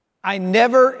I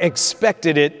never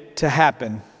expected it to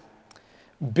happen.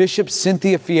 Bishop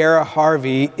Cynthia Fiera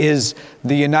Harvey is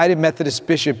the United Methodist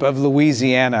Bishop of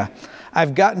Louisiana.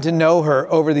 I've gotten to know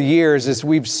her over the years as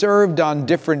we've served on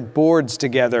different boards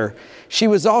together. She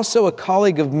was also a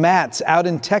colleague of Matt's out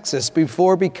in Texas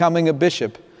before becoming a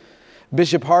bishop.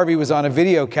 Bishop Harvey was on a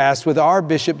video cast with our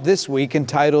bishop this week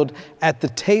entitled At the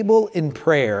Table in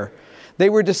Prayer.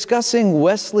 They were discussing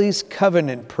Wesley's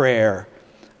covenant prayer.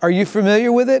 Are you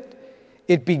familiar with it?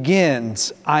 It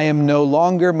begins, I am no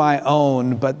longer my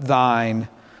own, but thine.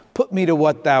 Put me to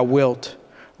what thou wilt.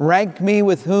 Rank me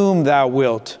with whom thou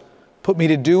wilt. Put me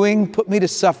to doing, put me to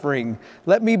suffering.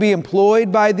 Let me be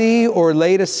employed by thee or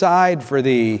laid aside for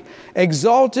thee.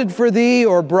 Exalted for thee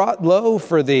or brought low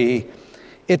for thee.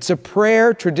 It's a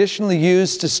prayer traditionally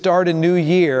used to start a new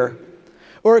year.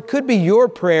 Or it could be your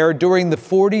prayer during the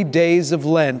 40 days of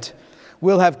Lent.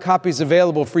 We'll have copies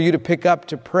available for you to pick up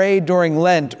to pray during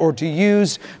Lent or to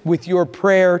use with your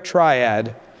prayer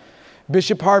triad.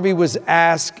 Bishop Harvey was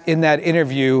asked in that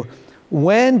interview,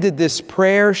 when did this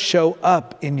prayer show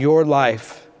up in your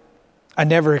life? I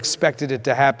never expected it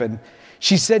to happen.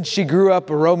 She said she grew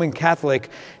up a Roman Catholic,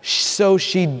 so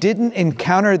she didn't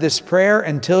encounter this prayer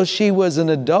until she was an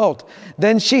adult.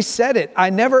 Then she said it. I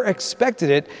never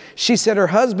expected it. She said her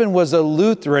husband was a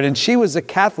Lutheran and she was a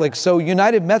Catholic, so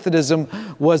United Methodism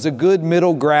was a good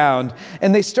middle ground.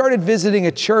 And they started visiting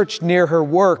a church near her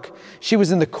work. She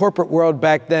was in the corporate world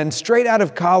back then. Straight out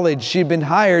of college, she'd been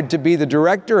hired to be the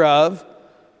director of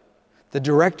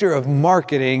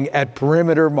marketing at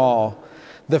Perimeter Mall.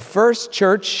 The first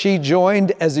church she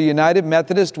joined as a United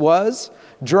Methodist was,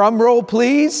 drum roll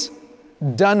please,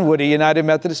 Dunwoody United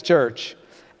Methodist Church.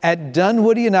 At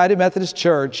Dunwoody United Methodist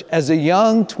Church, as a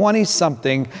young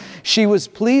 20-something, she was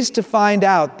pleased to find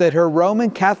out that her Roman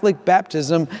Catholic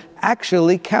baptism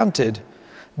actually counted.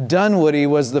 Dunwoody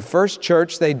was the first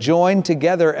church they joined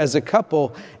together as a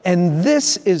couple, and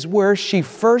this is where she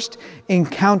first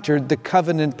encountered the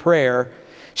covenant prayer.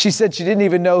 She said she didn't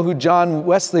even know who John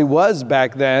Wesley was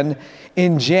back then.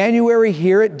 In January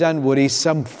here at Dunwoody,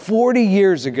 some 40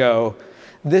 years ago,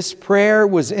 this prayer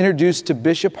was introduced to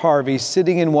Bishop Harvey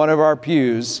sitting in one of our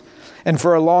pews. And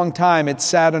for a long time, it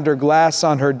sat under glass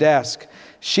on her desk.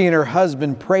 She and her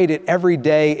husband prayed it every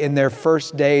day in their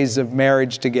first days of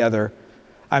marriage together.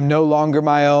 I'm no longer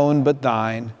my own, but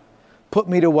thine. Put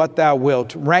me to what thou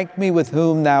wilt. Rank me with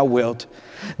whom thou wilt.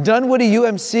 Dunwoody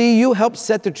UMC, you helped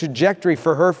set the trajectory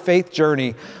for her faith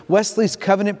journey. Wesley's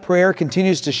covenant prayer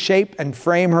continues to shape and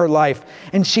frame her life,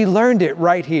 and she learned it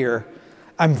right here.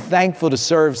 I'm thankful to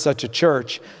serve such a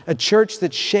church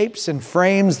that shapes and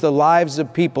frames the lives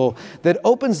of people, that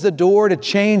opens the door to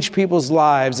change people's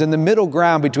lives in the middle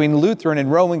ground between Lutheran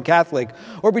and Roman Catholic,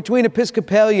 or between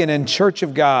Episcopalian and Church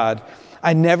of God.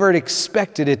 I never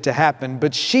expected it to happen,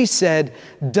 but she said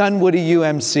Dunwoody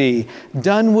UMC.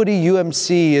 Dunwoody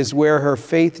UMC is where her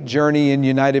faith journey in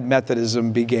United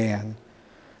Methodism began.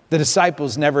 The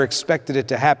disciples never expected it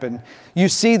to happen. You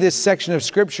see, this section of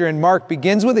Scripture in Mark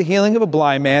begins with the healing of a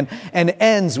blind man and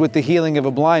ends with the healing of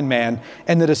a blind man.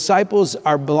 And the disciples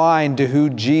are blind to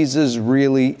who Jesus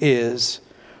really is.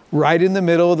 Right in the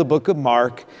middle of the book of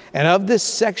Mark, and of this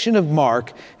section of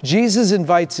Mark, Jesus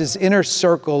invites his inner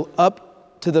circle up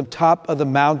to the top of the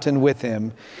mountain with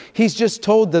him. He's just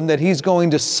told them that he's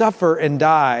going to suffer and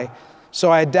die.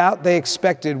 So I doubt they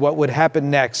expected what would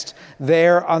happen next.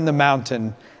 There on the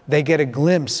mountain, they get a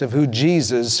glimpse of who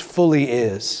Jesus fully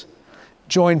is.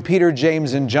 Join Peter,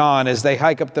 James, and John as they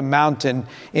hike up the mountain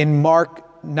in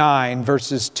Mark 9,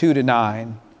 verses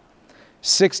 2-9.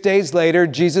 6 days later,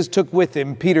 Jesus took with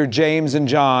him Peter, James, and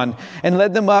John and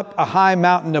led them up a high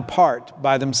mountain apart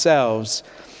by themselves.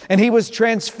 And he was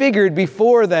transfigured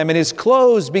before them, and his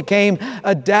clothes became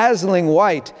a dazzling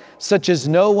white, such as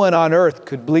no one on earth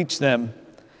could bleach them.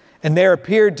 And there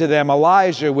appeared to them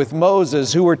Elijah with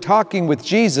Moses, who were talking with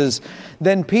Jesus.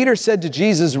 Then Peter said to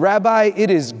Jesus, Rabbi, it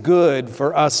is good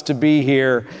for us to be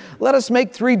here. Let us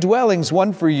make 3 dwellings,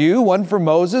 one for you, one for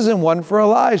Moses, and one for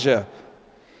Elijah.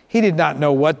 He did not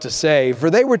know what to say, for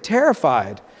they were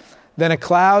terrified. Then a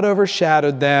cloud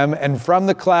overshadowed them, and from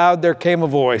the cloud there came a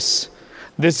voice.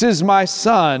 This is my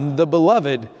son, the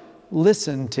beloved.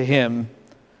 Listen to him.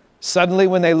 Suddenly,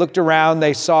 when they looked around,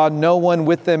 they saw no one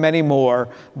with them anymore,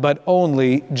 but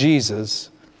only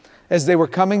Jesus. As they were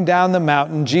coming down the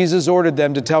mountain, Jesus ordered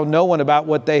them to tell no one about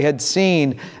what they had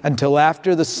seen until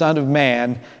after the Son of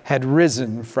Man had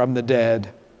risen from the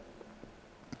dead.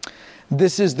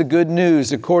 This is the good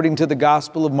news according to the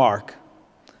Gospel of Mark.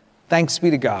 Thanks be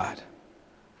to God.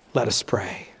 Let us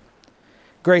pray.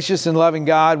 Gracious and loving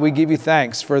God, we give you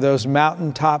thanks for those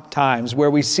mountaintop times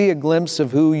where we see a glimpse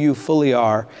of who you fully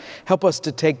are. Help us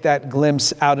to take that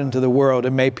glimpse out into the world,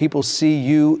 and may people see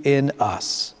you in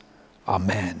us.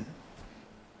 Amen.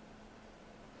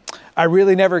 I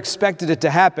really never expected it to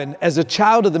happen. As a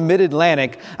child of the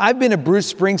Mid-Atlantic, I've been a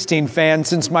Bruce Springsteen fan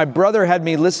since my brother had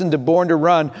me listen to Born to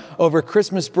Run over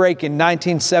Christmas break in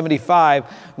 1975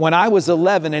 when I was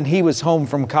 11 and he was home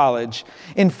from college.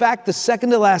 In fact, the second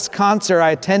to last concert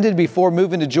I attended before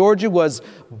moving to Georgia was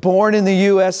Born in the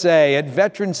USA at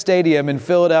Veterans Stadium in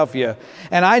Philadelphia.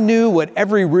 And I knew what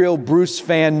every real Bruce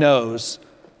fan knows: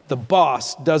 the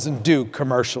boss doesn't do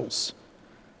commercials.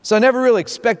 So I never really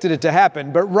expected it to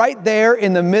happen, but right there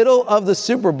in the middle of the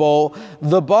Super Bowl,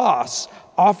 the boss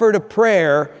offered a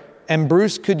prayer, and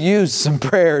Bruce could use some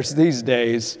prayers these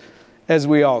days, as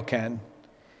we all can.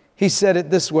 He said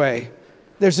it this way: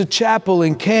 there's a chapel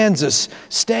in Kansas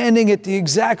standing at the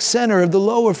exact center of the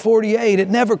lower 48.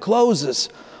 It never closes.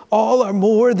 All are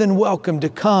more than welcome to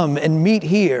come and meet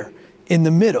here in the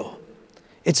middle.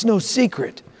 It's no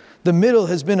secret. The middle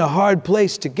has been a hard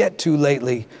place to get to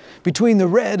lately. Between the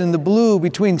red and the blue,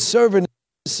 between servant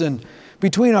and citizen,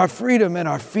 between our freedom and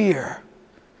our fear.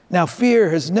 Now, fear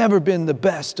has never been the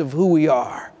best of who we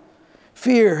are.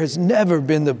 Fear has never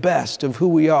been the best of who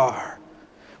we are.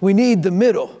 We need the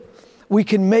middle. We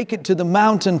can make it to the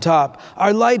mountaintop.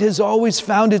 Our light has always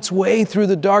found its way through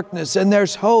the darkness, and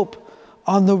there's hope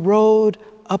on the road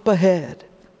up ahead.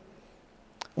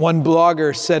 One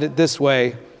blogger said it this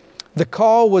way: the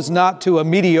call was not to a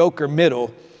mediocre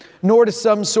middle, nor to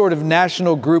some sort of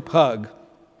national group hug.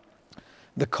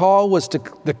 The call was to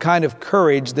the kind of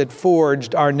courage that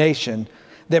forged our nation,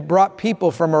 that brought people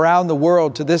from around the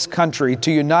world to this country to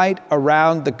unite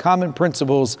around the common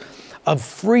principles of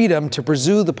freedom to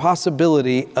pursue the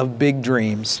possibility of big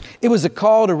dreams. It was a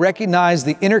call to recognize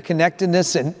the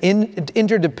interconnectedness and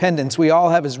interdependence we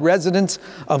all have as residents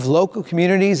of local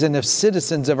communities and as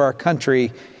citizens of our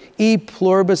country. E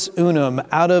pluribus unum,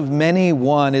 out of many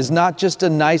one, is not just a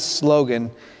nice slogan,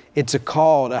 it's a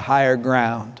call to higher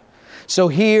ground. So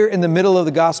here in the middle of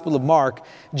the Gospel of Mark,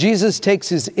 Jesus takes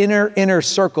his inner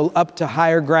circle up to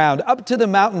higher ground, up to the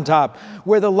mountaintop,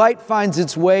 where the light finds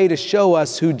its way to show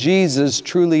us who Jesus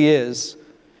truly is.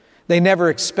 They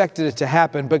never expected it to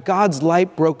happen, but God's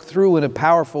light broke through in a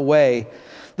powerful way.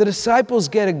 The disciples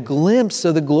get a glimpse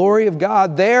of the glory of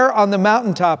God there on the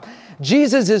mountaintop.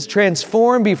 Jesus is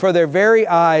transformed before their very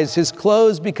eyes. His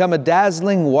clothes become a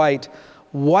dazzling white,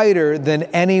 whiter than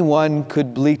anyone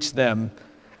could bleach them,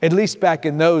 at least back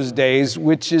in those days,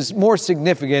 which is more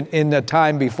significant in the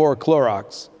time before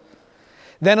Clorox.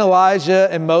 Then Elijah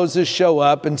and Moses show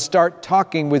up and start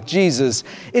talking with Jesus.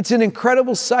 It's an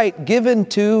incredible sight given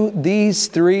to these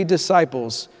three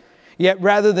disciples. Yet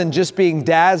rather than just being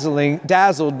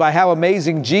dazzled by how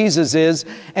amazing Jesus is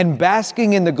and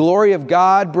basking in the glory of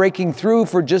God breaking through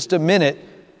for just a minute,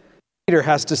 Peter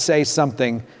has to say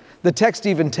something. The text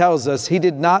even tells us he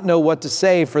did not know what to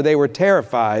say, for they were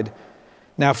terrified.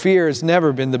 Now, fear has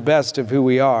never been the best of who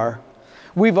we are.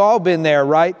 We've all been there,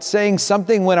 right? Saying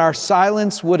something when our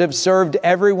silence would have served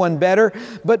everyone better.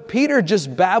 But Peter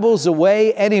just babbles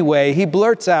away anyway. He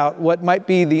blurts out what might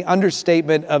be the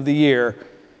understatement of the year.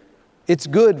 It's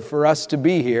good for us to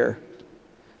be here.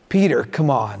 Peter, come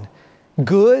on.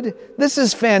 Good? This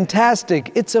is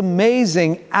fantastic. It's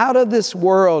amazing. Out of this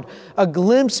world, a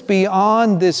glimpse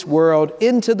beyond this world,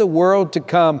 into the world to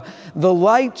come. The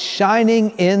light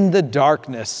shining in the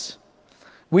darkness.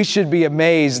 We should be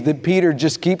amazed that Peter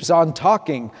just keeps on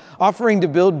talking, offering to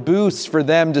build booths for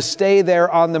them to stay there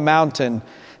on the mountain,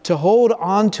 to hold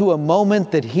on to a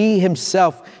moment that he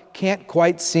himself can't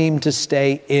quite seem to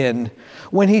stay in,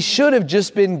 when he should have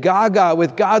just been gaga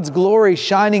with God's glory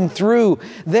shining through,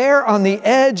 there on the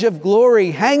edge of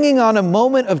glory, hanging on a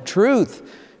moment of truth.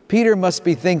 Peter must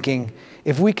be thinking,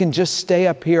 if we can just stay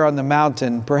up here on the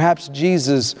mountain, perhaps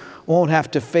Jesus won't have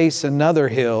to face another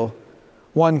hill,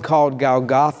 one called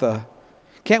Golgotha.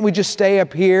 Can't we just stay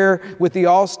up here with the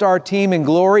all-star team in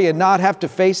glory and not have to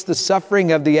face the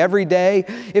suffering of the everyday?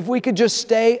 If we could just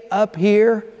stay up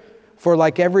here. For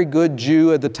like every good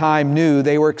Jew at the time knew,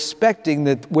 they were expecting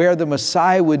that where the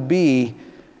Messiah would be,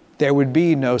 there would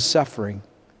be no suffering.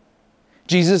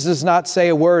 Jesus does not say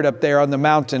a word up there on the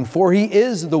mountain, for he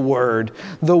is the Word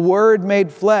made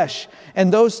flesh.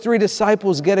 And those three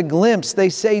disciples get a glimpse. They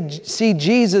see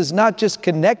Jesus not just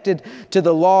connected to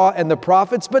the law and the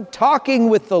prophets, but talking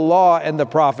with the law and the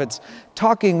prophets,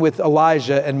 talking with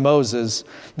Elijah and Moses.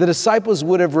 The disciples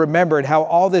would have remembered how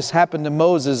all this happened to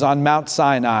Moses on Mount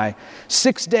Sinai.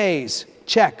 6 days,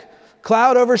 check.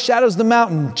 Cloud overshadows the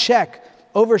mountain, check.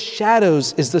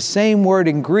 Overshadows is the same word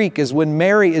in Greek as when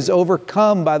Mary is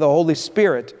overcome by the Holy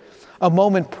Spirit. A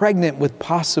moment pregnant with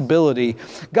possibility.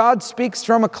 God speaks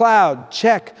from a cloud.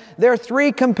 Check. There are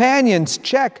 3 companions.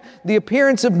 Check. The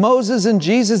appearance of Moses and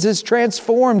Jesus is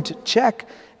transformed. Check.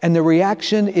 And the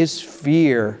reaction is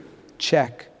fear.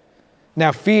 Check.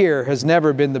 Now, fear has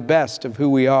never been the best of who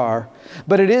we are,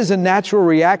 but it is a natural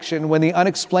reaction when the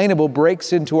unexplainable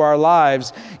breaks into our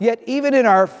lives. Yet even in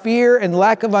our fear and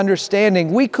lack of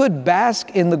understanding, we could bask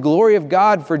in the glory of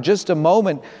God for just a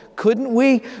moment, couldn't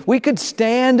we? We could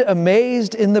stand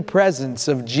amazed in the presence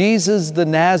of Jesus the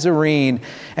Nazarene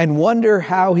and wonder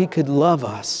how he could love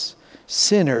us,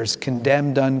 sinners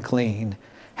condemned unclean.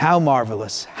 How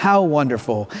marvelous, how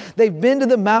wonderful. They've been to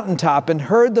the mountaintop and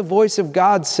heard the voice of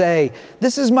God say,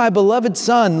 "This is my beloved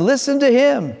Son, listen to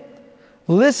him."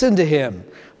 Listen to him.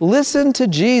 Listen to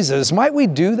Jesus. Might we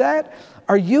do that?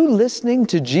 Are you listening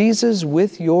to Jesus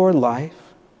with your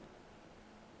life?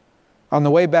 On the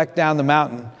way back down the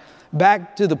mountain,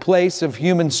 back to the place of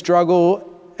human struggle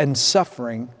and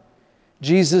suffering,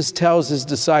 Jesus tells his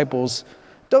disciples,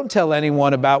 don't tell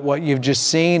anyone about what you've just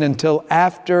seen until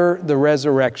after the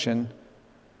resurrection.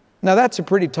 Now that's a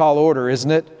pretty tall order,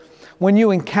 isn't it? When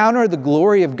you encounter the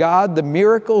glory of God, the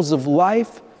miracles of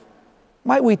life,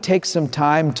 might we take some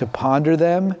time to ponder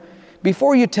them?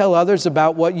 Before you tell others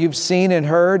about what you've seen and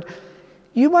heard,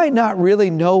 you might not really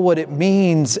know what it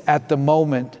means at the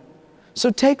moment. So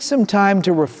take some time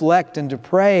to reflect and to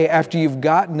pray after you've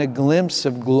gotten a glimpse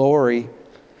of glory.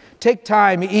 Take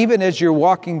time, even as you're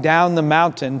walking down the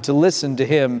mountain, to listen to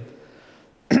him.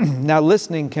 Now,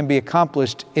 listening can be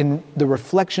accomplished in the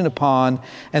reflection upon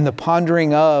and the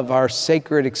pondering of our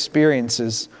sacred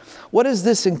experiences. What does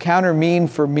this encounter mean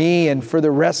for me and for the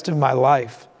rest of my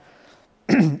life?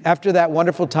 After that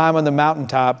wonderful time on the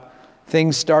mountaintop,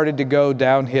 things started to go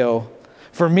downhill.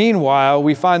 For meanwhile,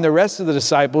 we find the rest of the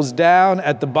disciples down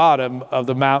at the bottom of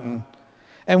the mountain.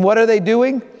 And what are they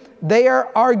doing? They are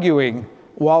arguing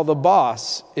while the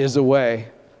boss is away.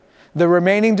 The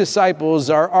remaining disciples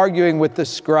are arguing with the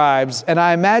scribes, and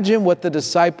I imagine what the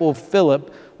disciple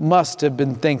Philip must have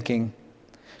been thinking.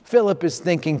 Philip is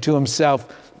thinking to himself,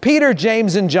 Peter,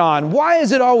 James, and John. Why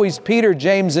is it always Peter,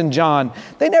 James, and John?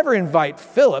 They never invite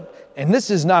Philip, and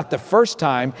this is not the first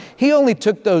time. He only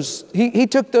took those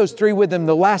 3 with him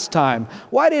the last time.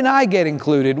 Why didn't I get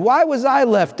included? Why was I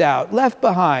left out, left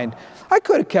behind? I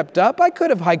could have kept up. I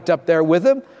could have hiked up there with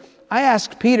him. I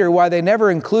asked Peter why they never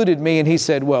included me, and he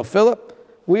said, well,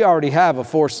 Philip, we already have a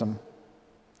foursome.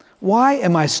 Why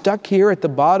am I stuck here at the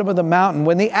bottom of the mountain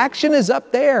when the action is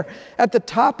up there at the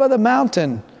top of the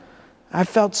mountain? I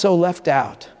felt so left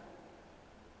out.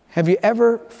 Have you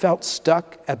ever felt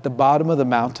stuck at the bottom of the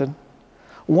mountain,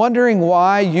 wondering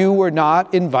why you were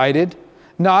not invited,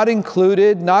 not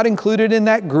included in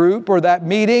that group or that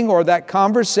meeting or that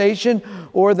conversation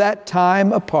or that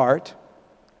time apart?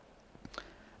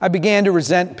 I began to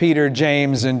resent Peter,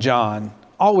 James, and John,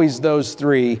 always those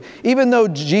 3. Even though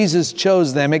Jesus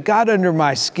chose them, it got under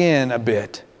my skin a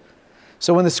bit.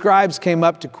 So when the scribes came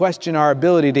up to question our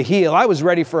ability to heal, I was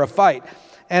ready for a fight.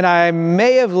 And I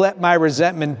may have let my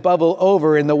resentment bubble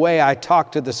over in the way I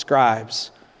talked to the scribes.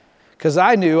 Because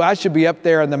I knew I should be up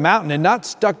there on the mountain and not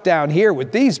stuck down here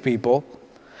with these people.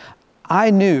 I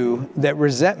knew that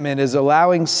resentment is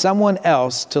allowing someone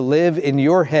else to live in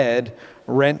your head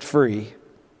rent-free.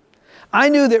 I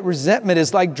knew that resentment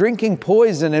is like drinking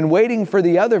poison and waiting for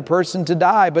the other person to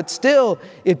die, but still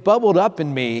it bubbled up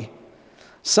in me.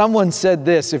 Someone said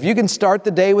this, if you can start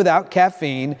the day without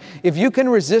caffeine, if you can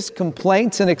resist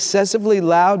complaints and excessively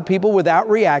loud people without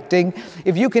reacting,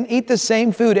 if you can eat the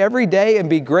same food every day and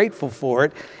be grateful for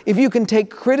it, if you can take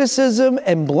criticism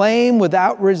and blame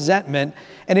without resentment,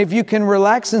 and if you can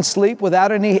relax and sleep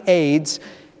without any aids,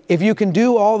 if you can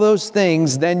do all those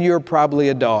things, then you're probably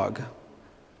a dog.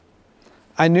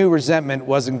 I knew resentment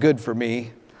wasn't good for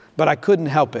me, but I couldn't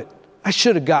help it. I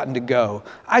should have gotten to go.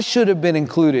 I should have been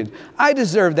included. I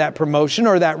deserved that promotion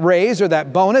or that raise or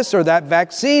that bonus or that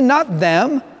vaccine, not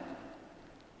them.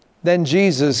 Then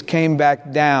Jesus came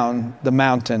back down the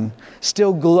mountain,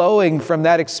 still glowing from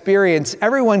that experience.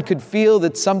 Everyone could feel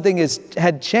that something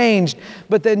had changed,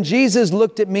 but then Jesus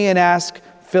looked at me and asked,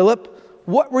 Philip,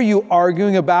 what were you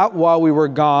arguing about while we were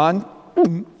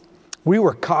gone? We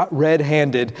were caught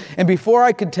red-handed. And before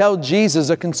I could tell Jesus,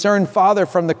 a concerned father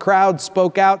from the crowd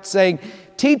spoke out saying,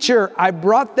 Teacher, I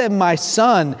brought them my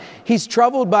son. He's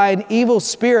troubled by an evil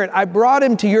spirit. I brought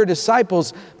him to your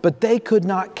disciples, but they could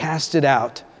not cast it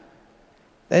out.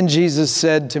 Then Jesus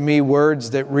said to me words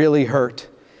that really hurt.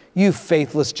 You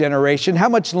faithless generation, how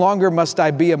much longer must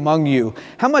I be among you?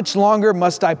 How much longer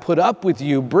must I put up with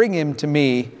you? Bring him to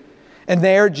me." And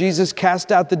there Jesus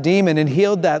cast out the demon and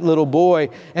healed that little boy,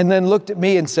 and then looked at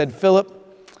me and said, "Philip,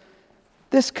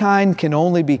 this kind can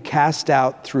only be cast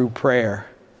out through prayer."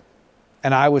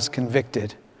 And I was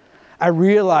convicted. I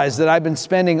realized that I've been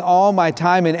spending all my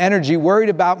time and energy worried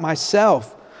about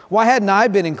myself. Why hadn't I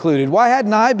been included? Why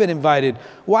hadn't I been invited?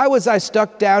 Why was I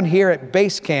stuck down here at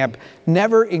base camp,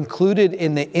 never included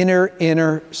in the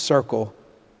inner circle?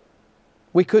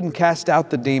 We couldn't cast out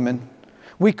the demon.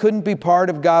 We couldn't be part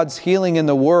of God's healing in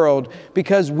the world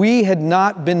because we had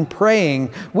not been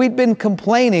praying. We'd been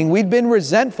complaining. We'd been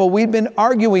resentful. We'd been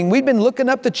arguing. We'd been looking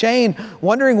up the chain,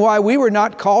 wondering why we were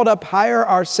not called up higher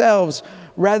ourselves,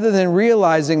 rather than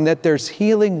realizing that there's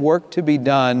healing work to be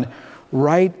done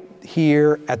right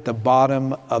here at the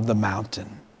bottom of the mountain.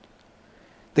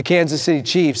 The Kansas City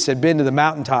Chiefs had been to the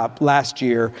mountaintop last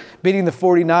year, beating the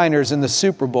 49ers in the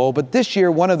Super Bowl, but this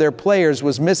year one of their players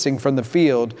was missing from the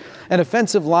field, an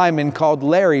offensive lineman called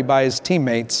Larry by his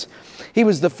teammates. He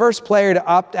was the first player to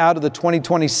opt out of the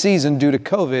 2020 season due to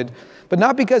COVID, but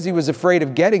not because he was afraid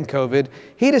of getting COVID.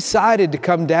 He decided to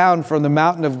come down from the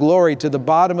mountain of glory to the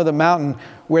bottom of the mountain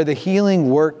where the healing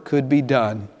work could be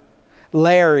done.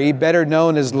 Larry, better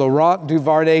known as Laurent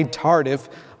Duvernay Tardif,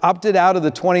 opted out of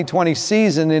the 2020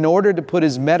 season in order to put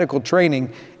his medical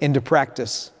training into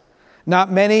practice.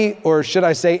 Not many, or should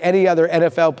I say any other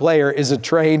NFL player is a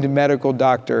trained medical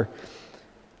doctor.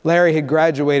 Larry had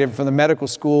graduated from the medical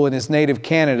school in his native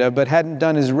Canada, but hadn't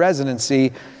done his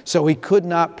residency, so he could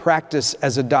not practice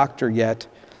as a doctor yet.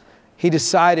 He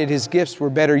decided his gifts were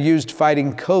better used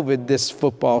fighting COVID this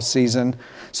football season.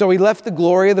 So he left the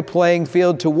glory of the playing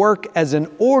field to work as an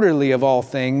orderly of all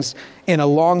things in a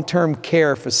long-term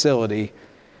care facility.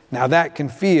 Now that can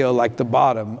feel like the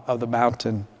bottom of the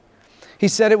mountain. He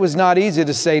said it was not easy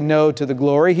to say no to the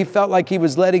glory. He felt like he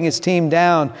was letting his team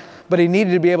down, but he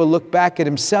needed to be able to look back at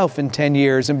himself in 10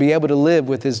 years and be able to live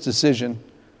with his decision.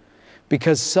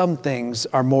 Because some things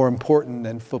are more important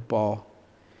than football.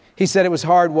 He said it was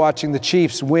hard watching the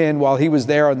Chiefs win while he was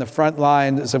there on the front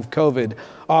lines of COVID,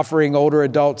 offering older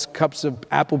adults cups of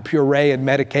apple puree and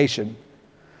medication.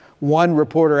 One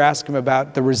reporter asked him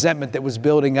about the resentment that was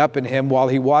building up in him while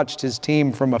he watched his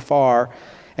team from afar.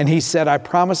 And he said, "I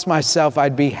promised myself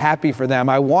I'd be happy for them.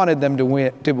 I wanted them to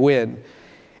win.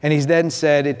 And he then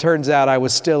said, "It turns out I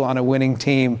was still on a winning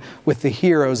team with the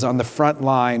heroes on the front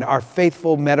line, our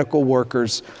faithful medical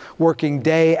workers, working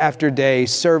day after day,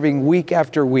 serving week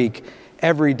after week,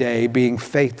 every day being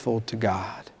faithful to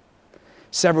God."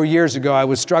 Several years ago, I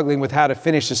was struggling with how to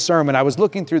finish a sermon. I was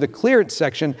looking through the clearance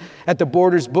section at the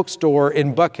Borders bookstore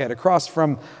in Buckhead, across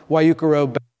from Wayuka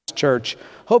Road Baptist Church,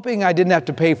 hoping I didn't have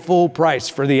to pay full price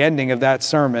for the ending of that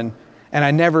sermon. And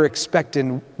I never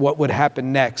expected what would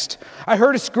happen next. I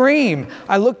heard a scream.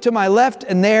 I looked to my left,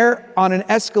 and there on an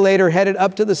escalator headed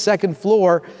up to the second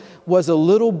floor was a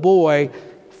little boy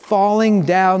falling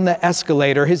down the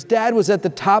escalator. His dad was at the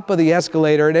top of the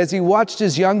escalator, and as he watched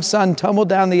his young son tumble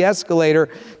down the escalator,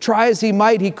 try as he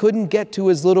might, he couldn't get to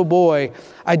his little boy.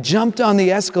 I jumped on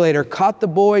the escalator, caught the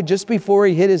boy just before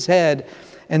he hit his head,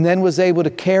 and then was able to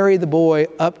carry the boy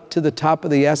up to the top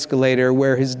of the escalator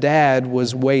where his dad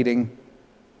was waiting.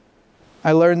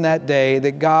 I learned that day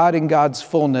that God in God's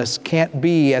fullness can't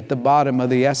be at the bottom of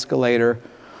the escalator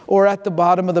or at the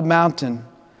bottom of the mountain.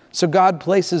 So God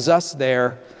places us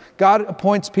there. God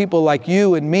appoints people like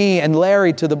you and me and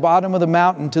Larry to the bottom of the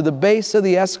mountain, to the base of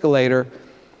the escalator.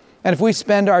 And if we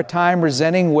spend our time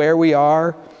resenting where we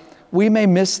are, we may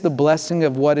miss the blessing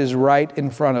of what is right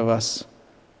in front of us.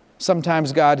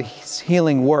 Sometimes God's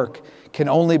healing work can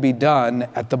only be done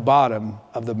at the bottom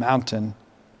of the mountain.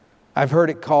 I've heard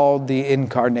it called the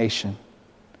incarnation.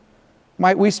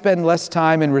 Might we spend less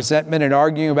time in resentment and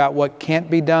arguing about what can't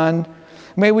be done?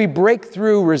 May we break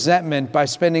through resentment by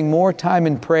spending more time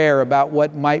in prayer about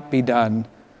what might be done,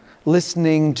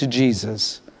 listening to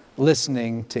Jesus,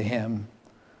 listening to Him.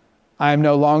 I am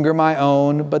no longer my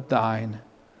own, but thine.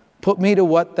 Put me to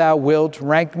what thou wilt,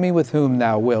 rank me with whom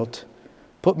thou wilt.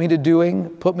 Put me to doing,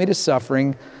 put me to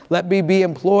suffering. Let me be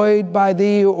employed by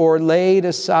thee or laid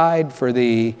aside for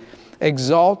thee,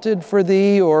 exalted for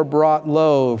thee or brought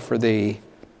low for thee.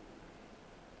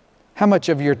 How much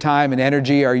of your time and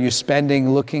energy are you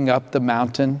spending looking up the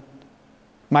mountain?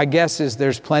 My guess is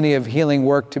there's plenty of healing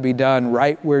work to be done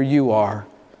right where you are.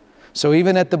 So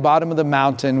even at the bottom of the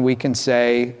mountain, we can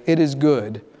say, it is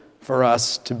good for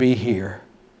us to be here.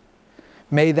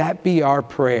 May that be our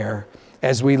prayer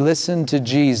as we listen to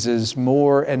Jesus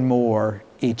more and more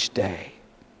each day.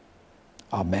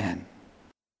 Amen.